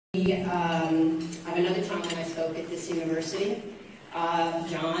I've another time when I spoke at this university.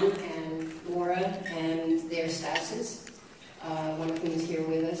 Jon and Mora and their spouses, one of whom is here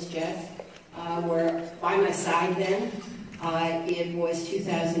with us, Jeff, were by my side then. It was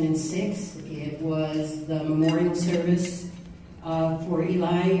 2006. It was the memorial service for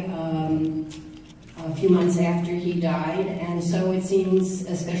Eli a few months after he died, and so it seems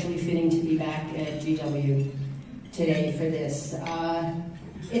especially fitting to be back at GW today for this.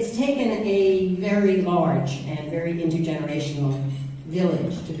 It's taken a very large and very intergenerational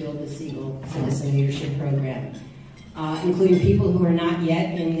village to build the Segal Citizen Leadership Program, including people who are not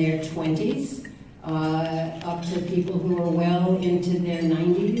yet in their 20s, up to people who are well into their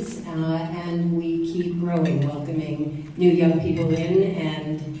 90s, and we keep growing, welcoming new young people in,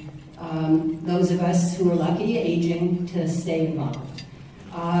 and those of us who are lucky, aging to stay involved.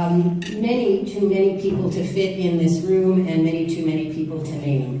 Many too many people to fit in this room, and many too many people to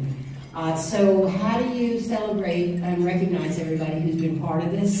name. So how do you celebrate and recognize everybody who's been part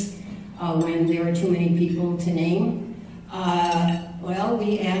of this when there are too many people to name? Well,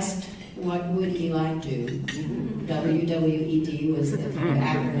 we asked, what would Eli do? WWED was the kind of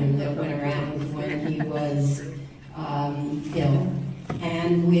acronym that went around when he was ill.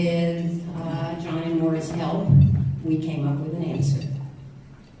 And with Jon and Mora's help, we came up with an answer.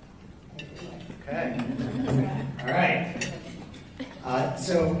 Okay. All right.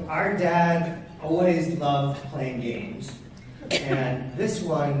 So our dad always loved playing games. And this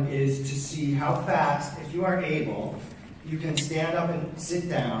one is to see how fast, if you are able, you can stand up and sit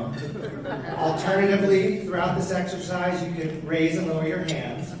down. Alternatively, throughout this exercise, you can raise and lower your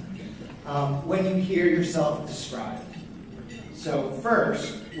hands when you hear yourself described. So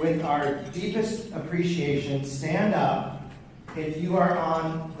first, with our deepest appreciation, stand up if you are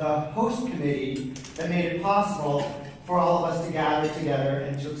on the host committee that made it possible for all of us to gather together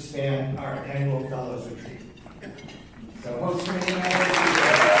and to expand our annual Fellows Retreat. So host committee members,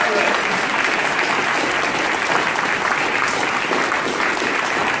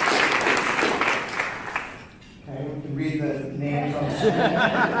 okay, we can read the names on the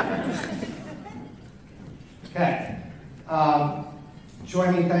screen. Okay.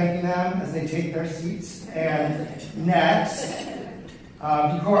 Join me in thanking them as they take their seats. And next,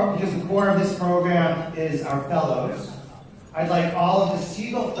 because the core of this program is our fellows, I'd like all of the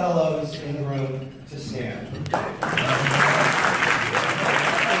Segal fellows in the room to stand.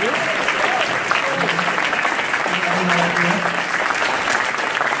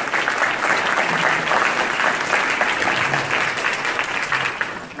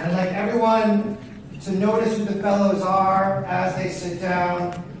 And I'd like everyone to notice who the fellows are as they sit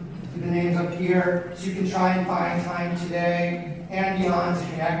down. See the names up here, so you can try and find time today and beyond to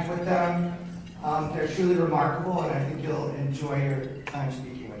connect with them. They're truly remarkable, and I think you'll enjoy your time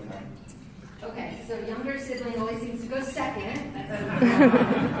speaking with them. Okay, so younger sibling always seems to go second.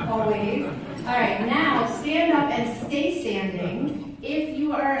 That's always. All right, now stand up and stay standing if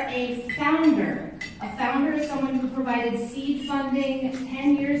you are a founder. A founder is someone who provided seed funding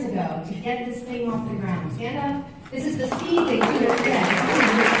 10 years ago to get this thing off the ground. Stand up. This is the seed thing. All right.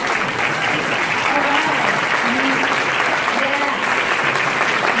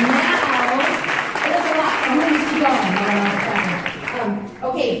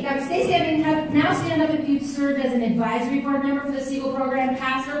 Okay, now stay standing. Now stand up if you've served as an advisory board member for the Segal Program,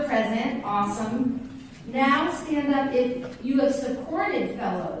 past or present. Awesome. Now stand up if you have supported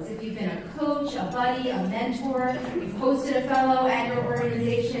fellows, if you've been a coach, a buddy, a mentor, you've hosted a fellow at your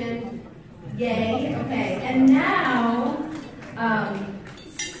organization. Yay. Okay, and now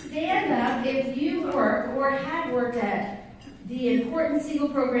stand up if you work or have worked at the important Segal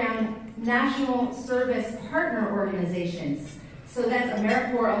Program National Service Partner Organizations. So that's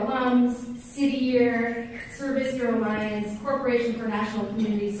AmeriCorps alums, City Year, Service Year Alliance, Corporation for National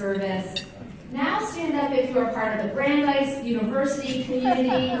Community Service. Now stand up if you are part of the Brandeis University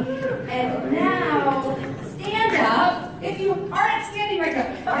community. And now stand up if you aren't standing right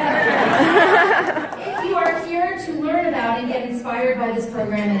now. If you are here to learn about and get inspired by this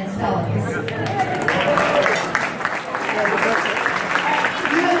program and its fellows.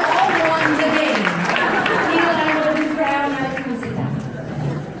 You have all won the game. Eli will be proud. Now you can sit down.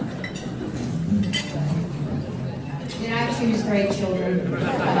 And I choose great children.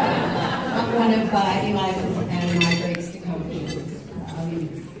 One of Eli's and my greatest accomplishments.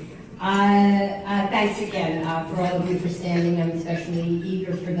 Thanks again for all of you for standing. I'm especially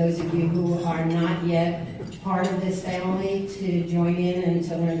eager for those of you who are not yet part of this family to join in and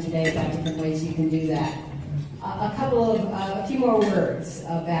to learn today about different ways you can do that. A few more words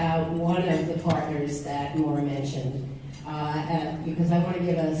about one of the partners that Mora mentioned. because I want to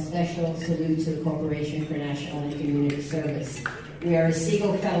give a special salute to the Corporation for National and Community Service, where a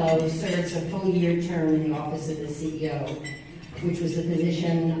Segal Fellow serves a full-year term in the office of the CEO, which was the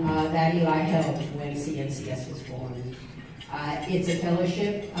position that Eli held when CNCS was formed. It's a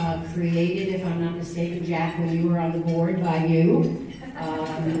fellowship created, if I'm not mistaken, Jack, when you were on the board, by you.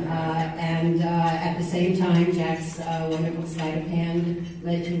 At the same time, Jack's wonderful sleight of hand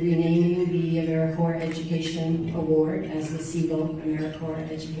led to renaming the AmeriCorps Education Award as the Segal AmeriCorps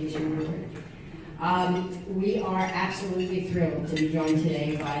Education Award. We are absolutely thrilled to be joined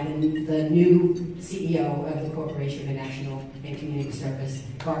today by the new CEO of the Corporation for National and Community Service,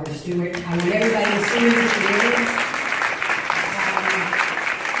 Barbara Stewart. I want everybody to see her today.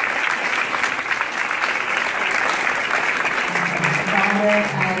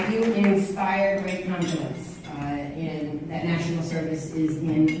 You inspire great confidence in that national service is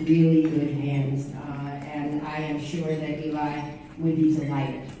in really good hands, and I am sure that Eli would be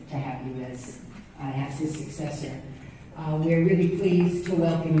delighted to have you as his successor. We're really pleased to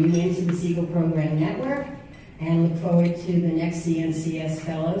welcome you into the Segal Program Network and look forward to the next CNCS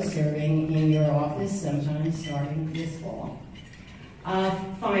Fellow serving in your office sometime starting this fall.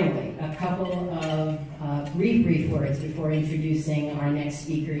 Finally, a couple of brief words before introducing our next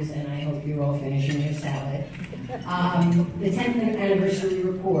speakers, and I hope you're all finishing your salad. The 10th anniversary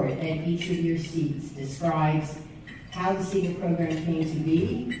report at each of your seats describes how the Segal program came to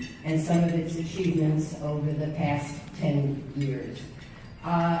be and some of its achievements over the past 10 years.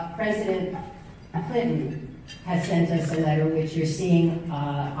 President Clinton has sent us a letter, which you're seeing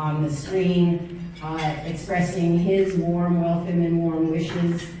on the screen, expressing his warm welcome and warm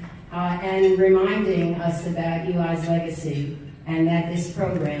wishes, and reminding us about Eli's legacy, and that this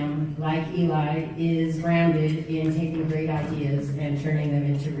program, like Eli, is grounded in taking great ideas and turning them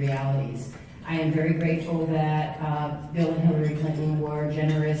into realities. I am very grateful that Bill and Hillary Clinton were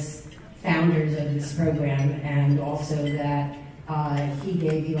generous founders of this program, and also that he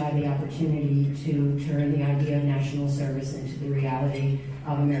gave Eli the opportunity to turn the idea of national service into the reality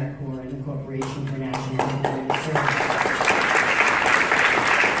of AmeriCorps and the Corporation for National and Community Service.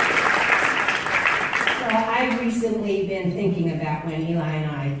 So I've recently been thinking about when Eli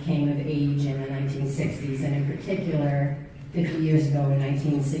and I came of age in the 1960s, and in particular 50 years ago in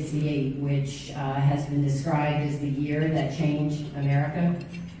 1968, which has been described as the year that changed America.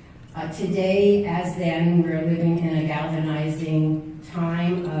 Today, as then, we're living in a galvanizing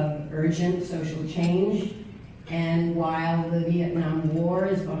time of urgent social change, and while the Vietnam War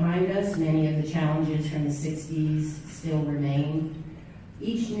is behind us, many of the challenges from the 60s still remain.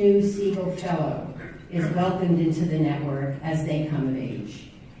 Each new Segal Fellow is welcomed into the network as they come of age,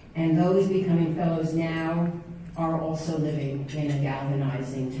 and those becoming fellows now are also living in a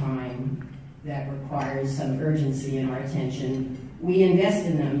galvanizing time that requires some urgency in our attention. We invest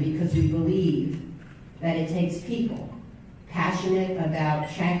in them because we believe that it takes people passionate about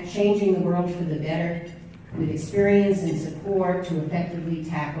changing the world for the better, with experience and support to effectively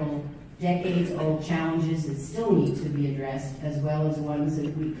tackle decades-old challenges that still need to be addressed, as well as ones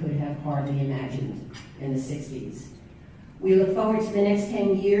that we could have hardly imagined in the 60s. We look forward to the next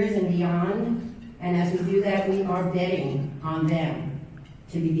 10 years and beyond, and as we do that, we are betting on them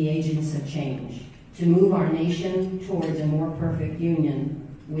to be the agents of change, to move our nation towards a more perfect union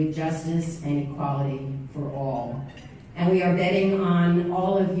with justice and equality for all. And we are betting on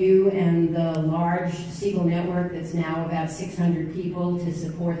all of you and the large Segal network that's now about 600 people to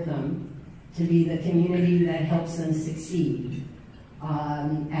support them, to be the community that helps them succeed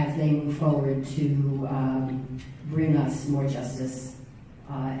as they move forward to bring us more justice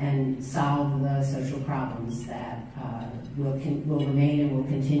and solve the social problems that will remain and will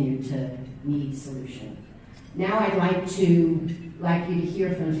continue to need solution. Now I'd like you to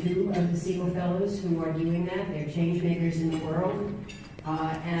hear from two of the Segal Fellows who are doing that. They're change makers in the world,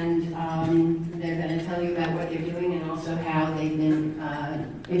 and they're going to tell you about what they're doing and also how they've been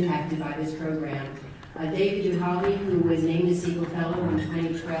impacted by this program. David Duhalli, who was named a Segal Fellow in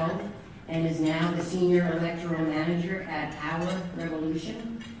 2012 and is now the Senior Electoral Manager at Our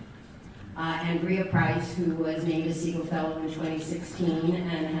Revolution. And Bria Price, who was named a Segal Fellow in 2016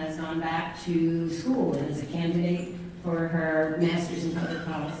 and has gone back to school and is a candidate for her Master's in Public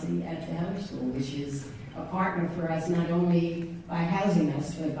Policy at the Heller School, which is a partner for us not only by housing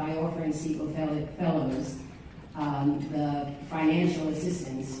us, but by offering Segal Fellows the financial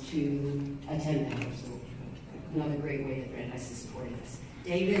assistance to attend the Heller School. Another great way that Brandeis is supporting us.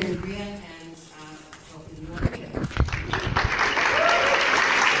 David and Bria and both of you